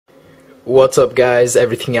What's up guys,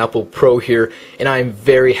 Everything Apple Pro here, and I'm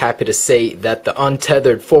very happy to say that the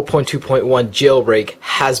Untethered 4.2.1 jailbreak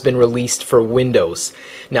has been released for Windows.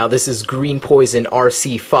 Now this is Greenpois0n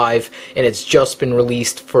RC5, and it's just been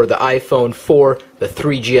released for the iPhone 4, the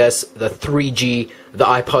 3GS, the 3G, the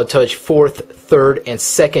iPod Touch 4th, 3rd, and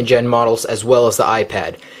 2nd gen models, as well as the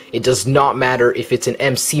iPad. It does not matter if it's an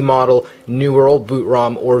MC model, new or old boot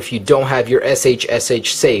ROM, or if you don't have your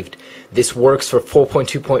SSH saved. This works for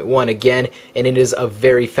 4.2.1 again, and it is a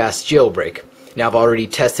very fast jailbreak. Now I've already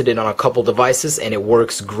tested it on a couple devices and it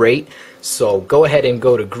works great, so go ahead and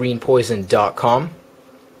go to greenpois0n.com.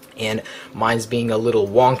 And mine's being a little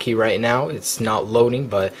wonky right now, it's not loading,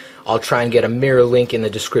 but I'll try and get a mirror link in the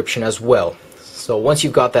description as well. So once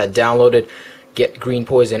you've got that downloaded, get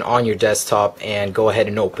Greenpois0n on your desktop and go ahead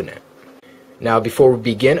and open it. Now before we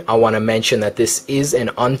begin, I want to mention that this is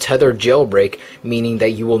an untethered jailbreak, meaning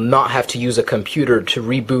that you will not have to use a computer to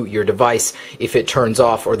reboot your device if it turns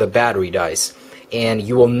off or the battery dies. And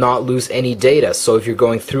you will not lose any data, so if you're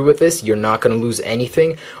going through with this, you're not going to lose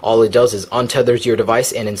anything. All it does is untethers your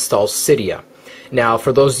device and installs Cydia. Now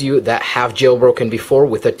for those of you that have jailbroken before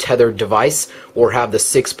with a tethered device or have the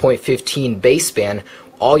 6.15 baseband,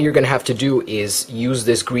 all you're going to have to do is use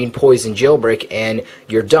this Greenpois0n jailbreak and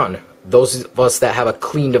you're done. Those of us that have a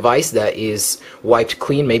clean device that is wiped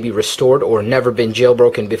clean, maybe restored, or never been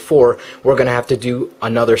jailbroken before, we're going to have to do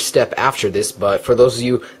another step after this. But for those of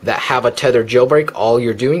you that have a tethered jailbreak, all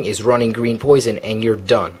you're doing is running Greenpois0n and you're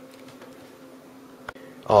done.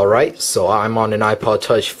 Alright, so I'm on an iPod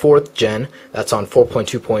Touch 4th gen, that's on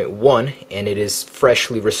 4.2.1, and it is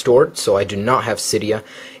freshly restored, so I do not have Cydia.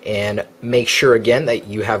 And make sure again that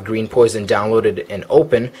you have Greenpois0n downloaded and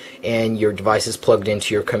open, and your device is plugged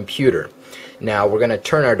into your computer. Now we're going to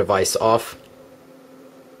turn our device off,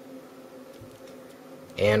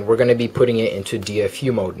 and we're going to be putting it into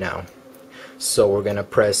DFU mode now. So we're going to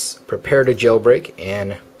press prepare to jailbreak,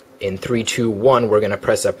 and in 3, 2, 1, we're going to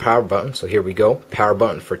press a power button. So here we go. Power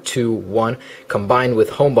button for 2, 1, combined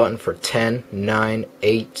with home button for 10, 9,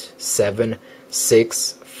 8, 7,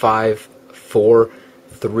 6, 5, 4,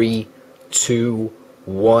 3, 2,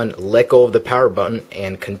 1. Let go of the power button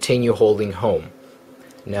and continue holding home.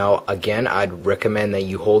 Now again, I'd recommend that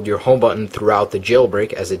you hold your home button throughout the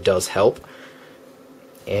jailbreak, as it does help.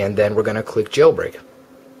 And then we're going to click jailbreak.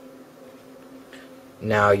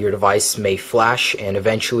 Now your device may flash and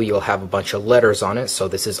eventually you'll have a bunch of letters on it, so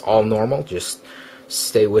this is all normal, just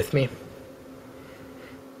stay with me.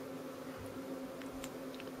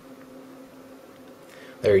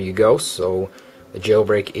 There you go, so the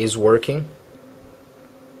jailbreak is working.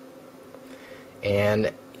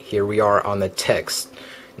 And here we are on the text.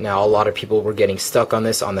 Now a lot of people were getting stuck on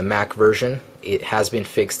this on the Mac version. It has been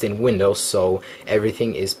fixed in Windows, so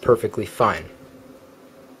everything is perfectly fine.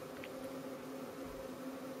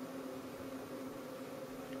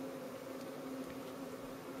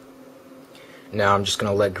 Now I'm just going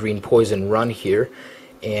to let Greenpois0n run here,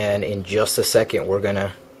 and in just a second we're going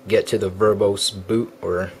to get to the verbose boot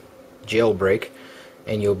or jailbreak,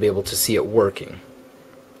 and you'll be able to see it working.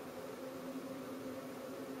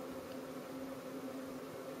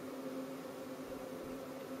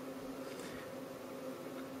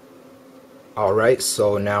 Alright,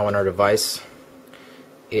 so now on our device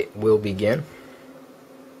it will begin.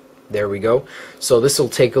 There we go. So this will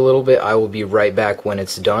take a little bit. I will be right back when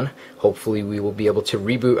it's done. Hopefully we will be able to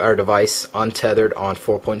reboot our device untethered on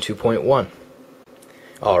 4.2.1.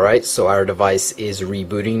 Alright, so our device is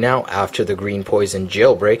rebooting now after the Greenpois0n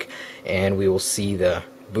jailbreak, and we will see the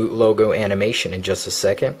boot logo animation in just a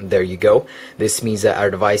second. There you go. This means that our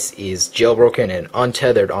device is jailbroken and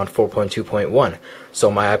untethered on 4.2.1. So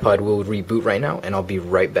my iPod will reboot right now, and I'll be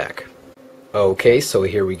right back. Okay, so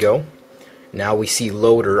here we go. Now we see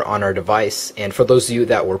loader on our device, and for those of you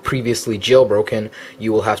that were previously jailbroken,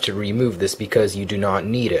 you will have to remove this because you do not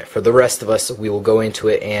need it. For the rest of us, we will go into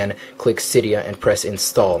it and click Cydia and press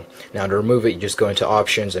install. Now to remove it, you just go into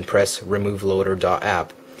options and press remove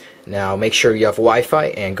loader.app. Now make sure you have Wi-Fi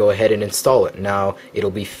and go ahead and install it. Now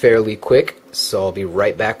it'll be fairly quick, so I'll be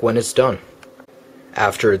right back when it's done.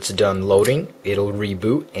 After it's done loading, it'll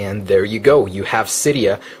reboot, and there you go. You have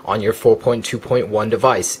Cydia on your 4.2.1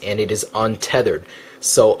 device, and it is untethered.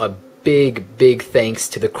 So a big thanks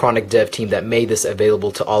to the Chronic Dev team that made this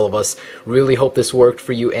available to all of us. Really hope this worked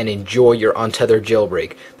for you, and enjoy your untethered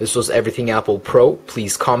jailbreak. This was Everything Apple Pro.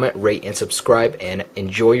 Please comment, rate, and subscribe, and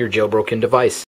enjoy your jailbroken device.